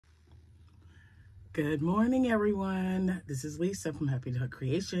Good morning, everyone. This is Lisa from Happytohook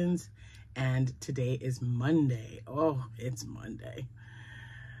Creations, and today is Monday. Oh, it's Monday.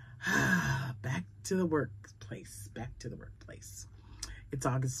 Back to the workplace. It's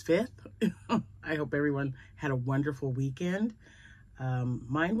August 5th. I hope everyone had a wonderful weekend.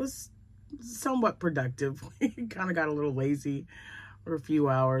 Mine was somewhat productive. Kind of got a little lazy for a few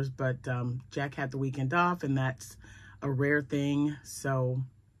hours, but Jack had the weekend off, and that's a rare thing. So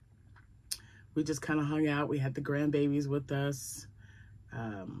we just kind of hung out. We had the grandbabies with us.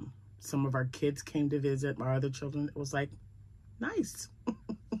 Some of our kids came to visit, our other children. It was like, nice.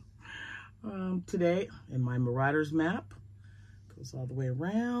 Today, in my Marauders map, goes all the way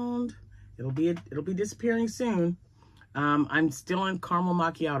around. It'll be disappearing soon. I'm still in caramel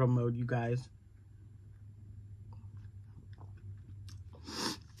macchiato mode, you guys.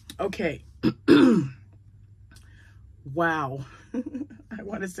 Okay. Wow. I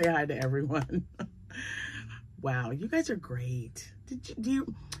want to say hi to everyone. Wow, you guys are great. You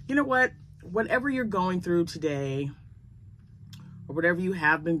know what? Whatever you're going through today, or whatever you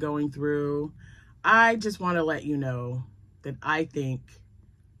have been going through, I just want to let you know that I think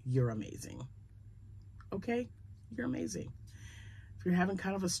you're amazing. Okay? You're amazing. If you're having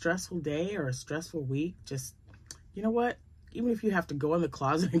kind of a stressful day or a stressful week, just, you know what? Even if you have to go in the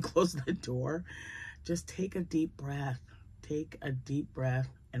closet and close the door, just take a deep breath. Take a deep breath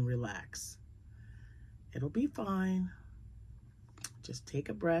and relax. It'll be fine. Just take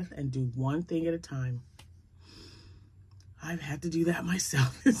a breath and do one thing at a time. I've had to do that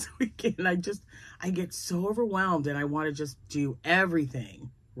myself this weekend. I get so overwhelmed and I want to just do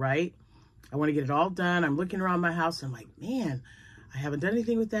everything, right? I want to get it all done. I'm looking around my house and I'm like, man, I haven't done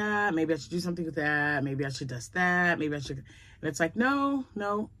anything with that. Maybe I should do something with that. Maybe I should dust that. Maybe I should. And it's like, no.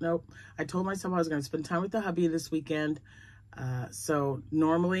 I told myself I was going to spend time with the hubby this weekend. So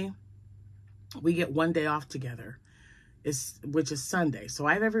normally we get one day off together, which is Sunday. So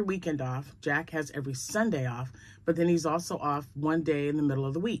I have every weekend off. Jack has every Sunday off, but then he's also off one day in the middle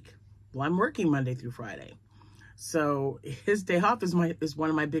of the week. Well, I'm working Monday through Friday. So his day off is one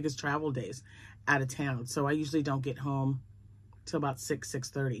of my biggest travel days out of town. So I usually don't get home till about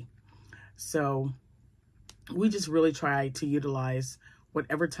 6:30. So we just really try to utilize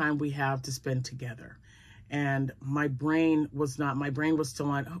whatever time we have to spend together. And my brain was still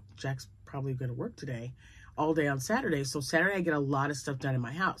on, oh, Jack's probably going to work today, all day on Saturday. So Saturday I get a lot of stuff done in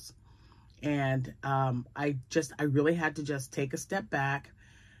my house. And I really had to just take a step back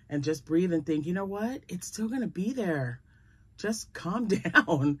and just breathe and think, you know what? It's still going to be there. Just calm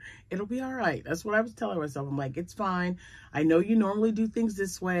down. It'll be all right. That's what I was telling myself. I'm like, it's fine. I know you normally do things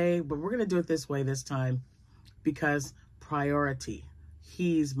this way, but we're going to do it this way this time because priority.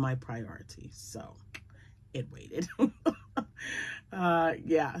 He's my priority. So it waited.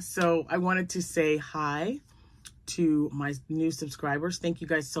 Yeah, so I wanted to say hi to my new subscribers. Thank you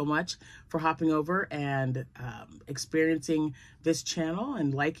guys so much for hopping over and experiencing this channel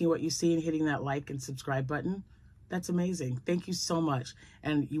and liking what you see and hitting that like and subscribe button. That's amazing. Thank you so much.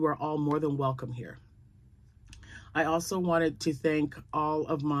 And you are all more than welcome here. I also wanted to thank all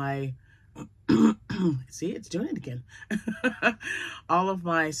of my see, it's doing it again. All of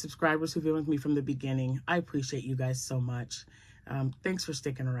my subscribers who've been with me from the beginning. I appreciate you guys so much. Thanks for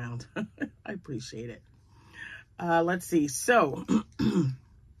sticking around. I appreciate it. Let's see. So,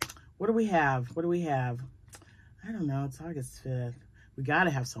 what do we have? I don't know. It's August 5th. We got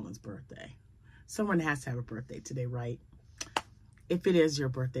to have someone's birthday. Someone has to have a birthday today, right? If it is your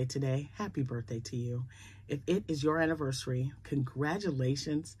birthday today, happy birthday to you. If it is your anniversary,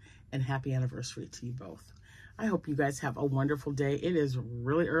 congratulations and happy anniversary to you both. I hope you guys have a wonderful day. It is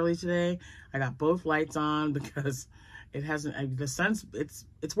really early today. I got both lights on because it hasn't, the sun's,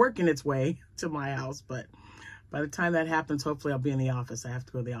 it's working its way to my house, but by the time that happens, hopefully I'll be in the office. I have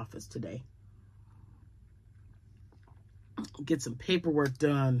to go to the office today. Get some paperwork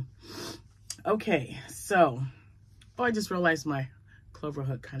done. Okay, so, oh, I just realized my clover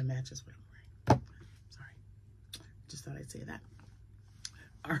hook kind of matches what I'm wearing. Sorry, just thought I'd say that.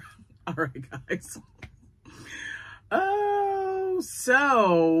 All right, guys. Oh,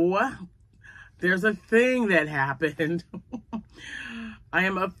 so there's a thing that happened. I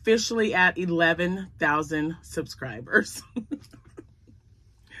am officially at 11,000 subscribers.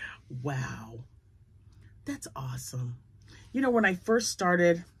 Wow, that's awesome. You know, when I first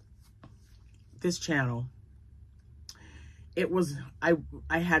started this channel, it was,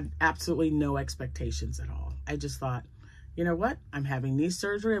 I had absolutely no expectations at all. I just thought, you know what? I'm having knee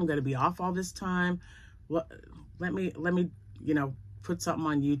surgery. I'm going to be off all this time. Let me, you know, put something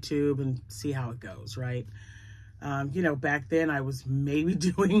on YouTube and see how it goes, right? You know, back then I was maybe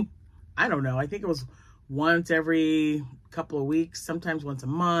doing I don't know. I think it was once every couple of weeks, sometimes once a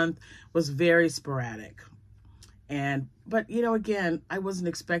month. It was very sporadic. But you know, again, I wasn't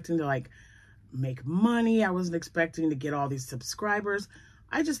expecting to like make money. I wasn't expecting to get all these subscribers.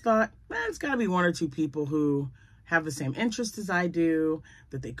 I just thought, it's got to be one or two people who have the same interest as I do,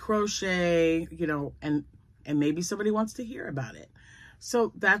 that they crochet, you know, and maybe somebody wants to hear about it.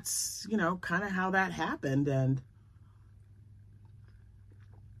 So that's, you know, kind of how that happened. And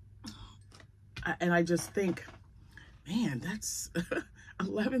I just think, man, that's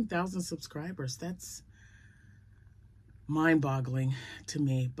 11,000 subscribers. That's mind-boggling to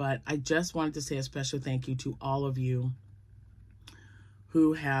me. But I just wanted to say a special thank you to all of you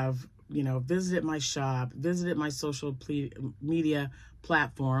who have, you know, visited my shop, visited my social media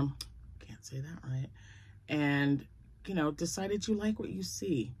platform. Can't say that right. And, you know, decided you like what you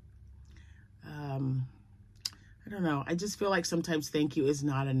see. I don't know. I just feel like sometimes thank you is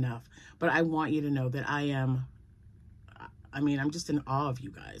not enough. But I want you to know that I'm just in awe of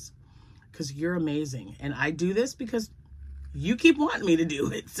you guys. Because you're amazing. And I do this because you keep wanting me to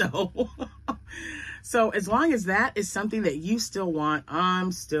do it. So as long as that is something that you still want,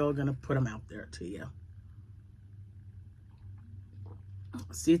 I'm still going to put them out there to you.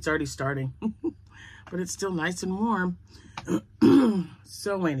 See, it's already starting. But it's still nice and warm.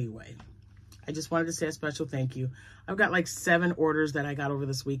 So anyway, I just wanted to say a special thank you. I've got like 7 orders that I got over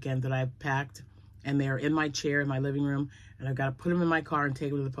this weekend that I've packed. And they're in my chair in my living room. And I've got to put them in my car and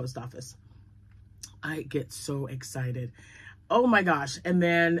take them to the post office. I get so excited. Oh my gosh. And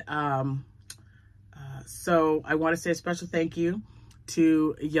then, so I want to say a special thank you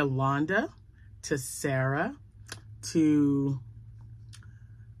to Yolanda, to Sarah, to,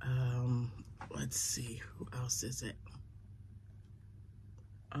 let's see, who else is it?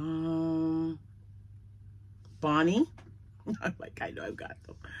 Bonnie. I know I've got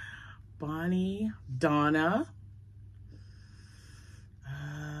them. Bonnie, Donna,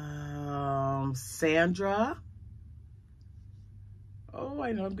 Sandra. Oh,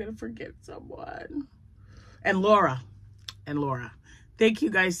 I know I'm going to forget someone. And Laura. Thank you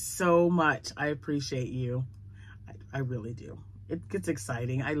guys so much. I appreciate you. I really do. It gets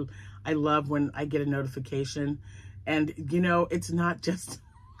exciting. I love when I get a notification. And, you know, it's not just,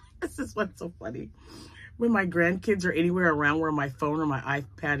 this is what's so funny. When my grandkids are anywhere around where my phone or my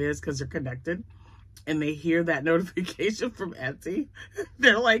iPad is, because they're connected, and they hear that notification from Etsy,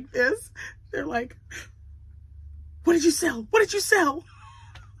 they're like this. They're like, what did you sell? What did you sell?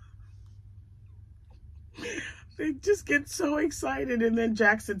 They just get so excited. And then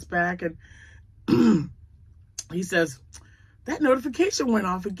Jackson's back and he says, that notification went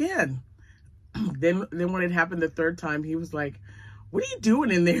off again. Then when it happened the 3rd time, he was like, what are you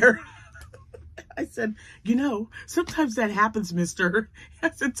doing in there? I said, you know, sometimes that happens, mister.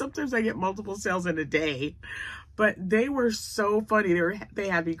 I said, sometimes I get multiple sales in a day. But they were so funny. They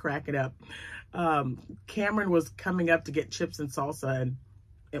had me cracking up. Cameron was coming up to get chips and salsa, and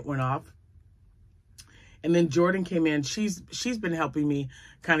it went off. And then Jordan came in. She's been helping me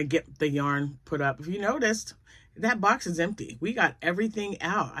kind of get the yarn put up. If you noticed, that box is empty. We got everything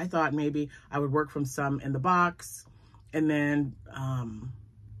out. I thought maybe I would work from some in the box and then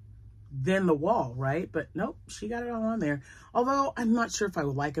the wall, right? But nope, she got it all on there. Although I'm not sure if I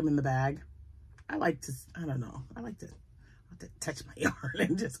would like them in the bag. I don't know. I like to touch my yarn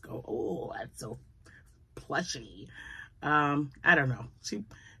and just go, oh, that's so plushy. I don't know.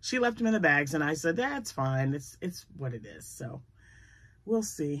 She left them in the bags, and I said, that's fine. It's what it is. So we'll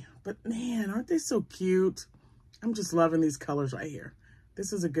see. But man, aren't they so cute? I'm just loving these colors right here.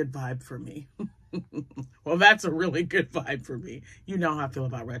 This is a good vibe for me. Well, that's a really good vibe for me. You know how I feel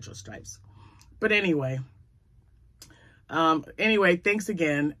about retro stripes. But anyway, thanks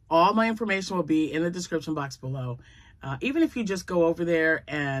again. All my information will be in the description box below. Even if you just go over there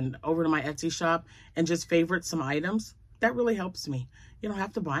and over to my Etsy shop and just favorite some items, that really helps me. You don't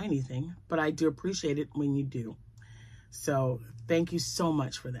have to buy anything, but I do appreciate it when you do. So thank you so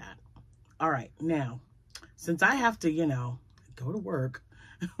much for that. All right, now, since I have to, you know, go to work,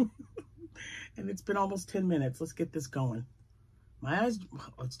 and it's been almost 10 minutes, let's get this going. My eyes,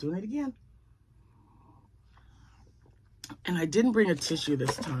 let's do it again. And I didn't bring a tissue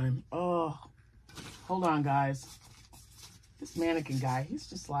this time. Oh, hold on, guys. This mannequin guy, he's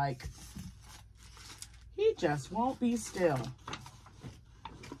just like, he just won't be still.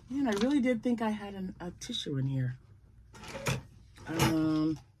 Man, I really did think I had a tissue in here.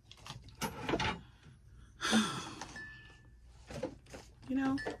 You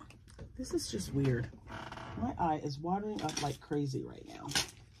know, this is just weird. My eye is watering up like crazy right now.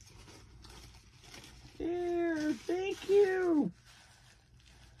 There, thank you.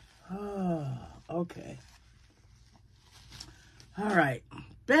 Oh, okay. All right.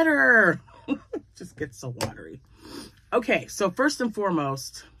 Better. Just gets so watery. Okay, so first and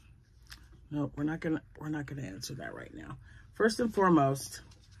foremost, no, we're not gonna answer that right now. First and foremost,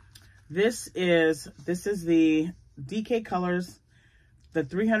 this is the DK Colors, the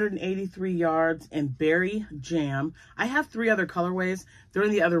 383 yards and berry jam. I have 3 other colorways. They're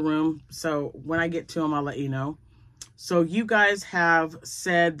in the other room, so when I get to them, I'll let you know. So you guys have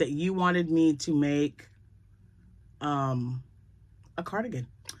said that you wanted me to make a cardigan.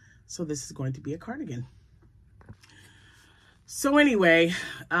 So this is going to be a cardigan. So anyway,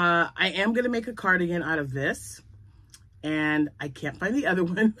 I am going to make a cardigan out of this. And I can't find the other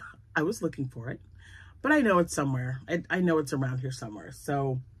one. I was looking for it. But I know it's somewhere. I know it's around here somewhere.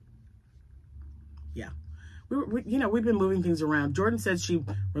 So, yeah. You know, we've been moving things around. Jordan said she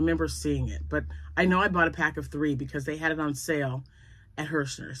remembers seeing it. But I know I bought a pack of 3 because they had it on sale at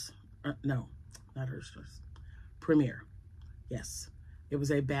Hirschner's. No, not Hirschner's. Premier. Yes. It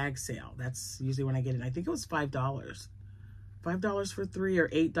was a bag sale. That's usually when I get it. I think it was $5. $5 for 3 or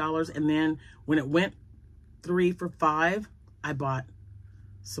 $8. And then when it went 3 for $5, I bought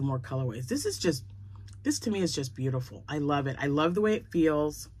some more colorways. This to me is just beautiful. I love it. I love the way it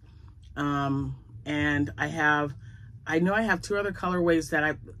feels. And I know I have 2 other colorways that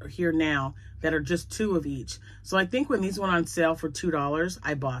I here now that are just 2 of each. So I think when these went on sale for $2,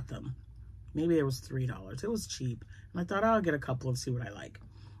 I bought them. Maybe it was $3. It was cheap. And I thought, oh, I'll get a couple and see what I like.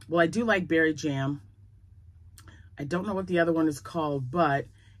 Well, I do like berry jam. I don't know what the other one is called, but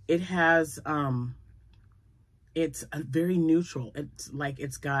it has, it's a very neutral. It's like,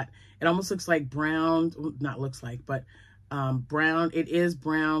 it almost looks like brown, not looks like, but brown. It is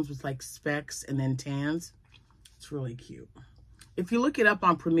browns with like specks and then tans. It's really cute. If you look it up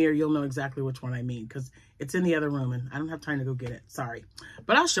on Premiere, you'll know exactly which one I mean because it's in the other room and I don't have time to go get it. Sorry.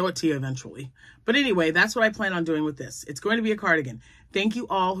 But I'll show it to you eventually. But anyway, that's what I plan on doing with this. It's going to be a cardigan. Thank you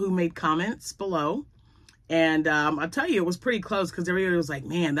all who made comments below. And I'll tell you, it was pretty close because everybody was like,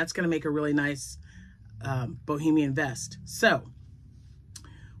 man, that's going to make a really nice bohemian vest. So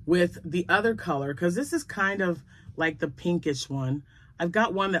with the other color, because this is kind of like the pinkish one, I've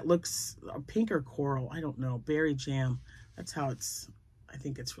got one that looks pink or coral. I don't know. Berry jam. That's how I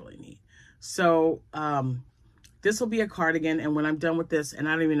think it's really neat. So this will be a cardigan. And when I'm done with this, and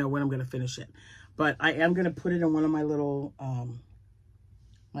I don't even know when I'm going to finish it, but I am going to put it in one of my little,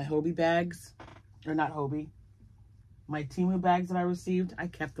 my Hobie bags. Or not Hobie. My Temu bags that I received. I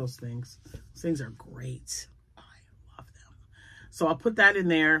kept those things. Those things are great. I love them. So I'll put that in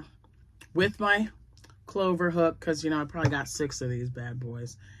there with my clover hook. Because, you know, I probably got 6 of these bad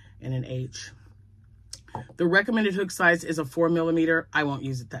boys. And an H. The recommended hook size is a 4mm. I won't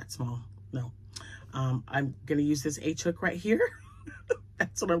use it that small. No. I'm going to use this H hook right here.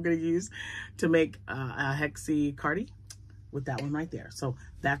 That's what I'm going to use to make a hexie cardi. With that one right there. So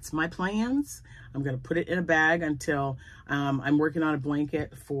that's my plans. I'm going to put it in a bag until I'm working on a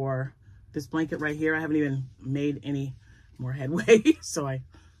blanket for this blanket right here. I haven't even made any more headway. So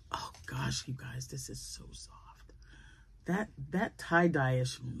oh gosh, you guys, this is so soft. That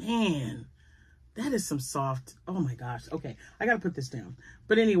tie-dye-ish, man, that is some soft. Oh my gosh. Okay. I got to put this down.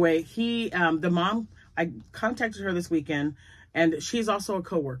 But anyway, the mom, I contacted her this weekend and she's also a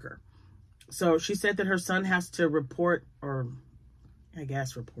coworker. So she said that her son has to report, or I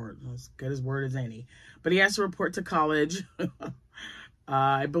guess report, as good as word as any, but he has to report to college.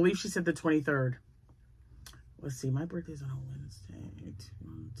 I believe she said the 23rd. Let's see, my birthday's on a Wednesday.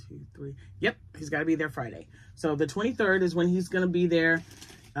 1, 2, 3. Yep, he's got to be there Friday. So the 23rd is when he's going to be there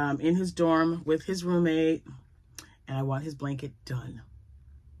in his dorm with his roommate, and I want his blanket done.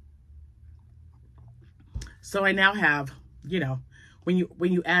 So I now have, you know, when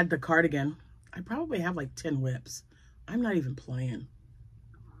you add the cardigan, I probably have like 10 whips. I'm not even playing.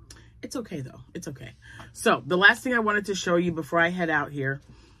 It's okay though. It's okay. So the last thing I wanted to show you before I head out here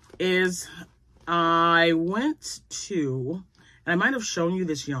is I went to, and I might have shown you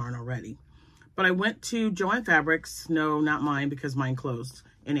this yarn already, but I went to Joann Fabrics. No, not mine because mine closed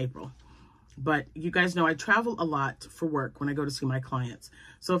in April. But you guys know I travel a lot for work when I go to see my clients.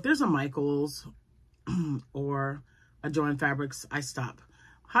 So if there's a Michael's or a Joann Fabrics, I stop.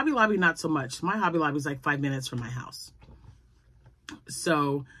 Hobby Lobby, not so much. My Hobby Lobby is like 5 minutes from my house.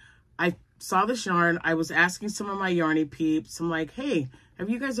 So I saw this yarn. I was asking some of my yarny peeps. I'm like, hey, have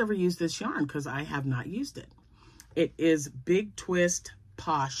you guys ever used this yarn? Because I have not used it. It is Big Twist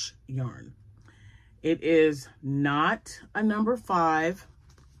Posh yarn. It is not a number 5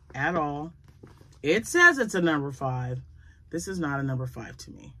 at all. It says it's a number 5. This is not a number 5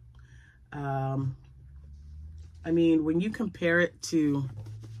 to me. I mean, when you compare it to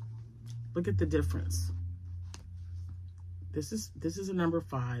Look at the difference. This is a number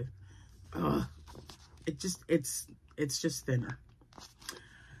 5. Ugh. It's just thinner.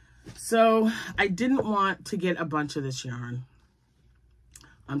 So I didn't want to get a bunch of this yarn.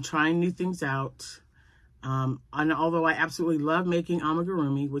 I'm trying new things out. And although I absolutely love making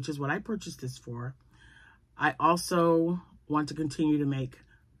amigurumi, which is what I purchased this for, I also want to continue to make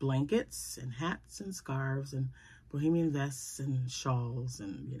blankets and hats and scarves and bohemian vests and shawls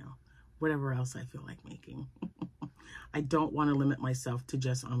and, you know, whatever else I feel like making. I don't want to limit myself to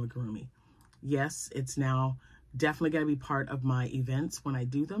just amigurumi. Yes, it's now definitely going to be part of my events when I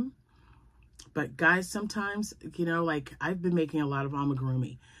do them. But guys, sometimes, you know, like I've been making a lot of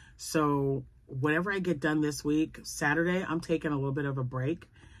amigurumi. So whatever I get done this week, Saturday, I'm taking a little bit of a break.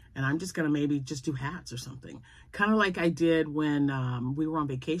 And I'm just going to maybe just do hats or something. Kind of like I did when we were on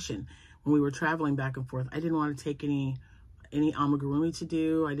vacation, when we were traveling back and forth. I didn't want to take any amigurumi to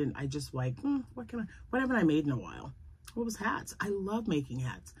do. I just like, what haven't I made in a while? What was hats? I love making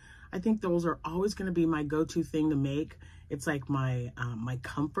hats. I think those are always going to be my go-to thing to make. It's like my my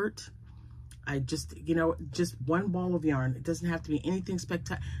comfort. I just, you know, just one ball of yarn. It doesn't have to be anything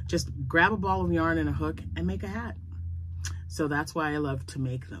spectacular. Just grab a ball of yarn and a hook and make a hat. So that's why I love to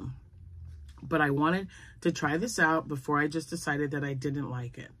make them. But I wanted to try this out before I just decided that I didn't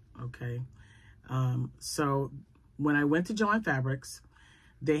like it, okay? So when I went to Joann Fabrics,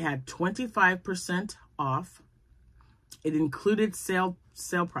 they had 25% off. It included sale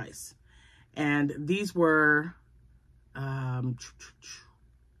price. And these were, I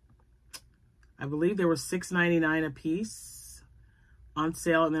believe they were $6.99 a piece on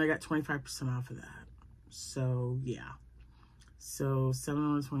sale. And then I got 25% off of that. So, yeah. So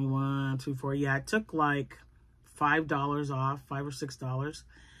 $721, $240. Yeah, it took like $5 off, $5 or $6.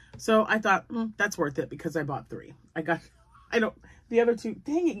 So I thought that's worth it because I bought 3. The other 2.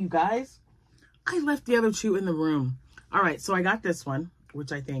 Dang it, you guys! I left the other 2 in the room. All right, so I got this one,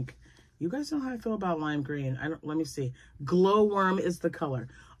 which I think you guys know how I feel about lime green. Let me see. Glowworm is the color.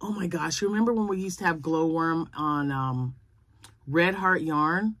 Oh my gosh, you remember when we used to have glowworm on Red Heart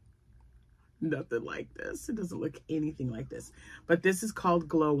yarn? Nothing like this. It doesn't look anything like this. But this is called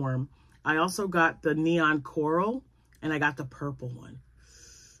Glowworm. I also got the neon coral and I got the purple one.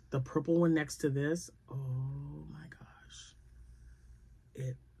 The purple one next to this. Oh my gosh.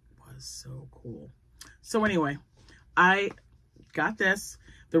 It was so cool. So anyway, I got this.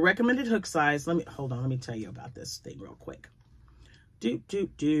 The recommended hook size. Hold on. Let me tell you about this thing real quick.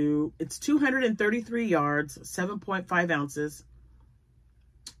 It's 233 yards, 7.5 ounces.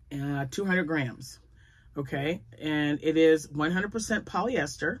 200 grams, okay? And it is 100%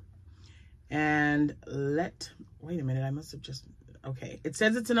 polyester. And wait a minute, I must have just, okay. It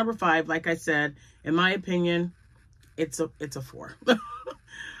says it's a number 5. Like I said, in my opinion, it's a 4.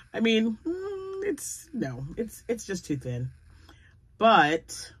 I mean, it's just too thin.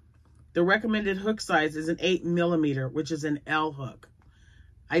 But the recommended hook size is an 8mm, which is an L hook.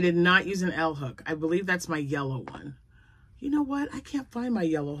 I did not use an L hook. I believe that's my yellow one. You know what? I can't find my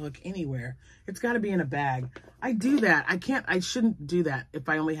yellow hook anywhere. It's got to be in a bag. I do that. I shouldn't do that if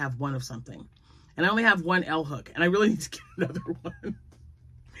I only have one of something. And I only have one L hook. And I really need to get another one.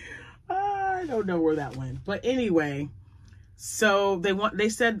 I don't know where that went. But anyway, so they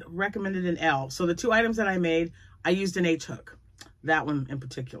said recommended an L. So the 2 items that I made, I used an H hook. That one in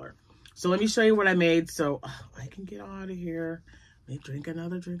particular. So let me show you what I made so I can get out of here. Let me drink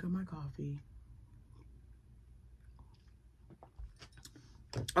another drink of my coffee.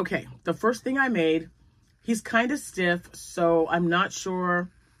 Okay, the first thing I made, he's kind of stiff, so I'm not sure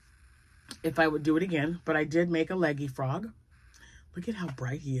if I would do it again, but I did make a leggy frog. Look at how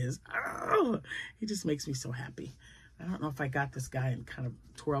bright he is. Oh, he just makes me so happy. I don't know if I got this guy and kind of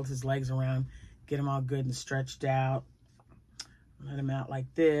twirled his legs around, get him all good and stretched out. Let him out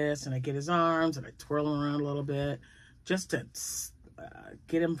like this, and I get his arms, and I twirl him around a little bit, just to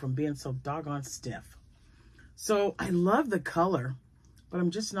get him from being so doggone stiff. So I love the color. But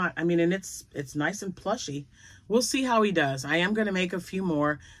I'm just not, I mean, and it's nice and plushy. We'll see how he does. I am going to make a few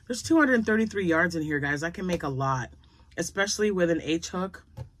more. There's 233 yards in here, guys. I can make a lot, especially with an H hook.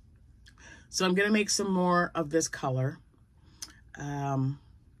 So I'm going to make some more of this color.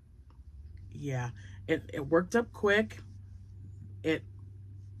 Yeah, it worked up quick. What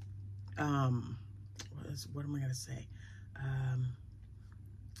am I going to say?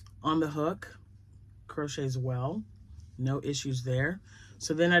 On the hook, crochets well. No issues there.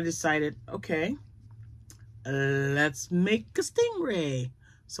 So then I decided, okay, let's make a stingray.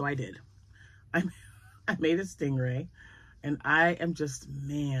 So I did. I made a stingray, and I am just,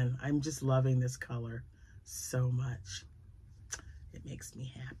 man, I'm just loving this color so much. It makes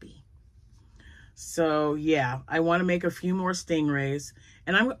me happy. So yeah, I want to make a few more stingrays.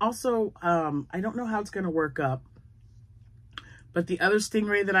 And I'm also, I don't know how it's going to work up, but the other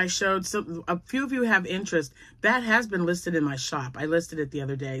stingray that I showed, so a few of you have interest. That has been listed in my shop. I listed it the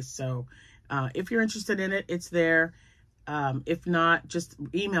other day. So if you're interested in it, it's there. If not, just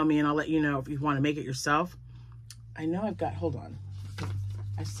email me and I'll let you know if you want to make it yourself. I know I've got, hold on.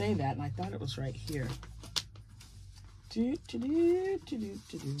 I say that and I thought it was right here.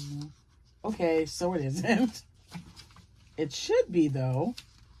 Okay, so it isn't. It should be though.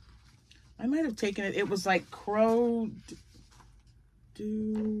 I might have taken it. It was like crow.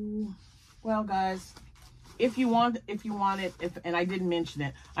 Well, guys, if you want it, and I didn't mention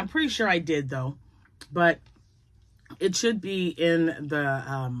it. I'm pretty sure I did though, but it should be in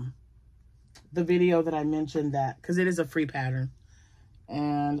the video that I mentioned that, because it is a free pattern.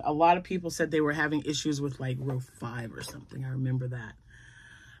 And a lot of people said they were having issues with like row 5 or something. I remember that.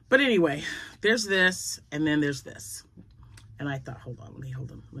 But anyway, there's this, and then there's this. And I thought, hold on, let me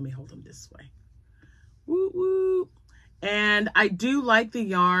hold them this way. Woo woo. And I do like the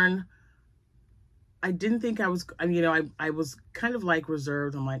yarn. I didn't think I was, you know, I was kind of like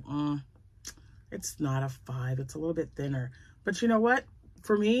reserved. I'm like, it's not a 5. It's a little bit thinner. But you know what?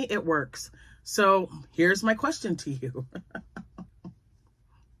 For me, it works. So here's my question to you.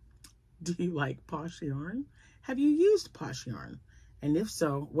 Do you like Posh yarn? Have you used Posh yarn? And if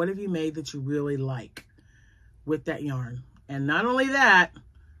so, what have you made that you really like with that yarn? And not only that,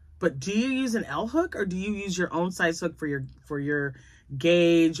 but do you use an L hook, or do you use your own size hook for your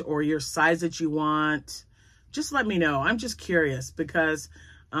gauge or your size that you want? Just let me know. I'm just curious because,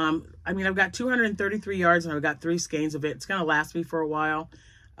 I mean, I've got 233 yards and I've got 3 skeins of it. It's going to last me for a while.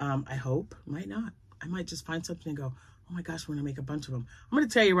 I hope. Might not. I might just find something and go, oh my gosh, we're going to make a bunch of them. I'm going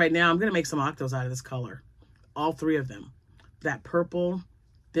to tell you right now, I'm going to make some octos out of this color. All 3 of them. That purple,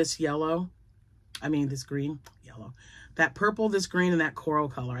 this yellow, this green, yellow. That purple, this green, and that coral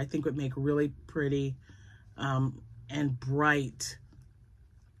color, I think would make really pretty and bright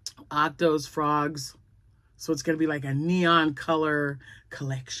octos, frogs. So it's going to be like a neon color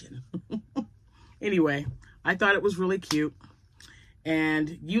collection. Anyway, I thought it was really cute.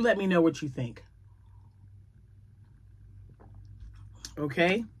 And you let me know what you think.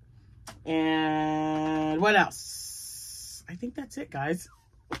 Okay. And what else? I think that's it, guys.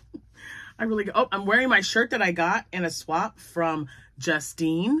 I really go. Oh, I'm wearing my shirt that I got in a swap from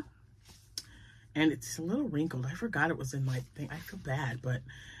Justine. And it's a little wrinkled. I forgot it was in my thing. I feel bad, but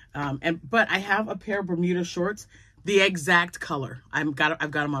I have a pair of Bermuda shorts, the exact color. I've got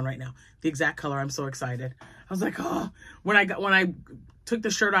them on right now. The exact color. I'm so excited. I was like, oh, when I took the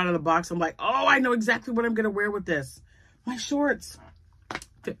shirt out of the box, I'm like, oh, I know exactly what I'm gonna wear with this. My shorts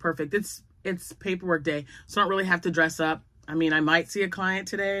fit perfect. It's paperwork day, so I don't really have to dress up. I mean, I might see a client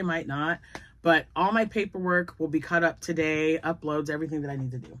today, might not, but all my paperwork will be cut up today, uploads, everything that I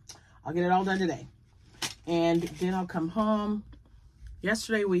need to do. I'll get it all done today. And then I'll come home.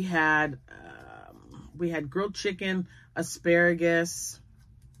 Yesterday we had grilled chicken, asparagus,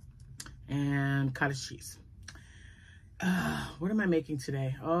 and cottage cheese. What am I making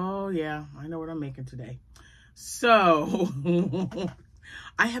today? Oh yeah, I know what I'm making today. So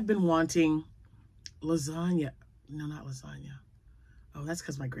I have been wanting lasagna. No, not lasagna. Oh, that's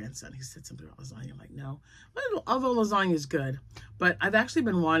because my grandson, he said something about lasagna. I'm like, no. Although lasagna is good. But I've actually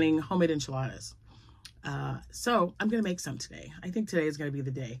been wanting homemade enchiladas. So I'm going to make some today. I think today is going to be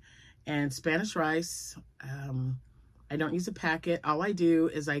the day. And Spanish rice. I don't use a packet. All I do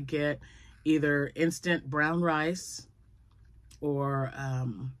is I get either instant brown rice or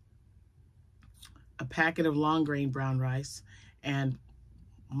a packet of long grain brown rice. And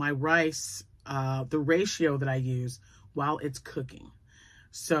my rice, the ratio that I use while it's cooking.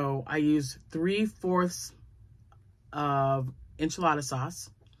 So I use 3/4 of enchilada sauce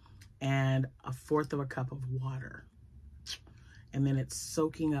and 1/4 of a cup of water. And then it's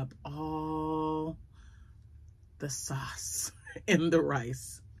soaking up all the sauce in the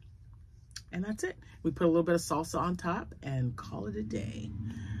rice. And that's it. We put a little bit of salsa on top and call it a day.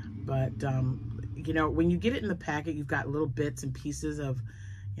 But, you know, when you get it in the packet, you've got little bits and pieces of,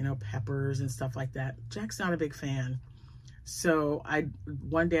 you know, peppers and stuff like that. Jack's not a big fan. So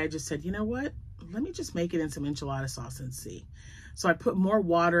one day I just said, you know what? Let me just make it in some enchilada sauce and see. So I put more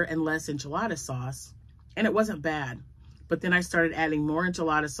water and less enchilada sauce, and it wasn't bad. But then I started adding more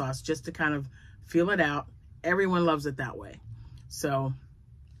enchilada sauce just to kind of feel it out. Everyone loves it that way. So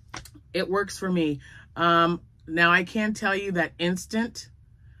it works for me. Now I can tell you that instant,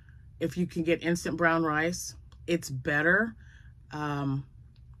 if you can get instant brown rice, it's better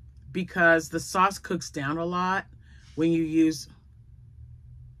because the sauce cooks down a lot when you use,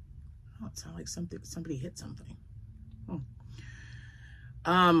 Oh, it sounded like somebody hit something.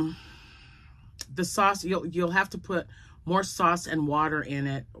 The sauce, you'll have to put more sauce and water in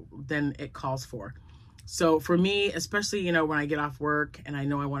it than it calls for. So for me, especially, you know, when I get off work and I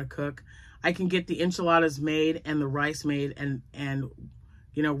know I want to cook, I can get the enchiladas made and the rice made, and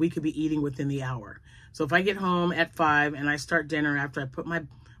you know, we could be eating within the hour. So if I get home at 5 and I start dinner after I put my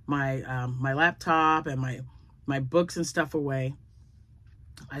laptop and my books and stuff away,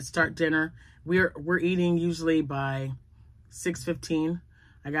 I start dinner. We're eating usually by 6:15.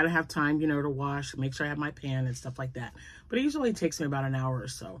 I gotta have time, you know, to wash, make sure I have my pan and stuff like that. But it usually takes me about an hour or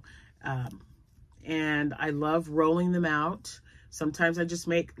so. And I love rolling them out. Sometimes I just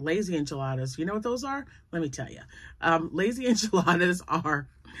make lazy enchiladas. You know what those are? Let me tell you. Lazy enchiladas are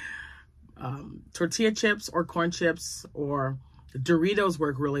tortilla chips or corn chips, or Doritos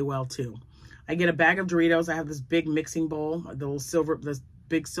work really well too. I get a bag of Doritos. I have this big mixing bowl, the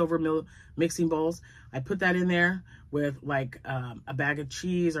big silver mixing bowls. I put that in there with like a bag of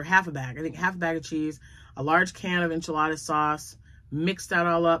cheese, or half a bag. I think half a bag of cheese, a large can of enchilada sauce, mix that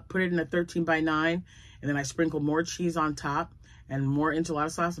all up, put it in a 13x9, and then I sprinkle more cheese on top and more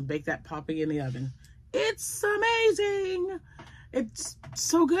enchilada sauce and bake that puppy in the oven. It's amazing. It's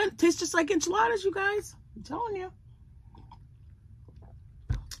so good. It tastes just like enchiladas, you guys. I'm telling you.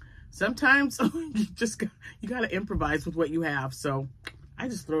 Sometimes you got to improvise with what you have. So I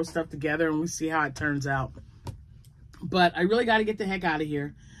just throw stuff together and we see how it turns out. But I really got to get the heck out of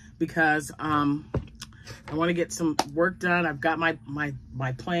here because I want to get some work done. I've got my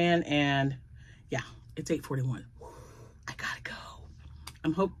plan, and yeah, it's 8:41. I gotta go.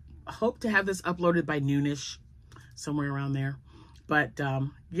 I'm hope to have this uploaded by noonish, somewhere around there. But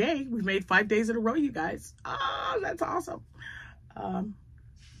yay, we've made 5 days in a row, you guys. Oh, that's awesome.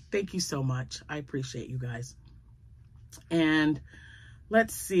 Thank you so much. I appreciate you guys. And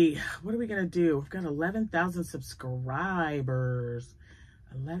let's see, what are we gonna do? We've got 11,000 subscribers.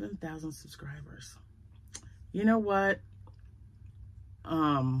 11,000 subscribers. You know what?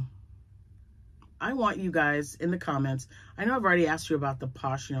 I want you guys in the comments. I know I've already asked you about the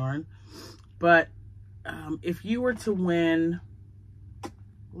Posh yarn, but if you were to win,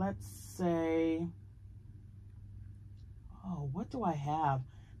 let's say, oh, what do I have?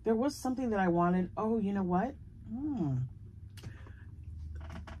 There was something that I wanted. Oh, you know what?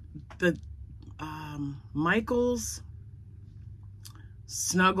 The Michael's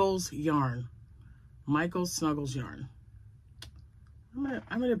Snuggles yarn. Michael's Snuggles yarn. I'm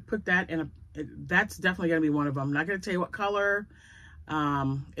gonna put that in a. That's definitely gonna be one of them. I'm not gonna tell you what color.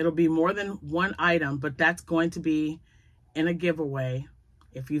 It'll be more than one item, but that's going to be in a giveaway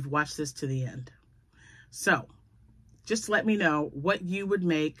if you've watched this to the end. So just let me know what you would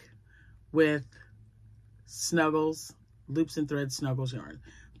make with Snuggles, Loops and Threads Snuggles yarn.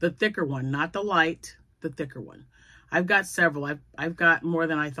 The thicker one, not the light, the thicker one. I've got several. I've got more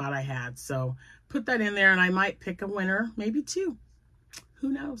than I thought I had. So put that in there and I might pick a winner, maybe two. Who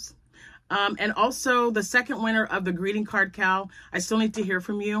knows? And also the second winner of the greeting card, Cal, I still need to hear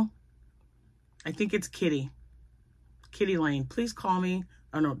from you. I think it's Kitty Lane. Please call me.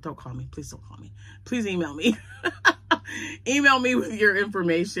 Oh, no, don't call me. Please don't call me. Please email me. Email me with your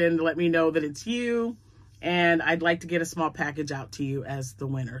information to let me know that it's you. And I'd like to get a small package out to you as the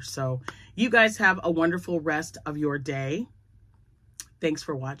winner. So you guys have a wonderful rest of your day. Thanks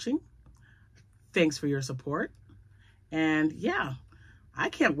for watching. Thanks for your support. And yeah, I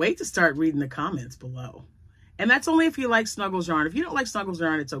can't wait to start reading the comments below. And that's only if you like Snuggles yarn. If you don't like Snuggles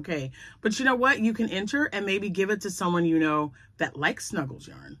yarn, it's okay. But you know what? You can enter and maybe give it to someone you know that likes Snuggles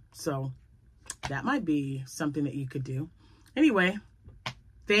yarn. So that might be something that you could do. Anyway,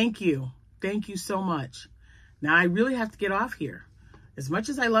 thank you. Thank you so much. Now I really have to get off here. As much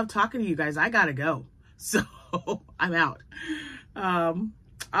as I love talking to you guys, I gotta go. So I'm out.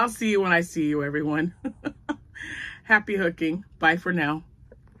 I'll see you when I see you, everyone. Happy hooking. Bye for now.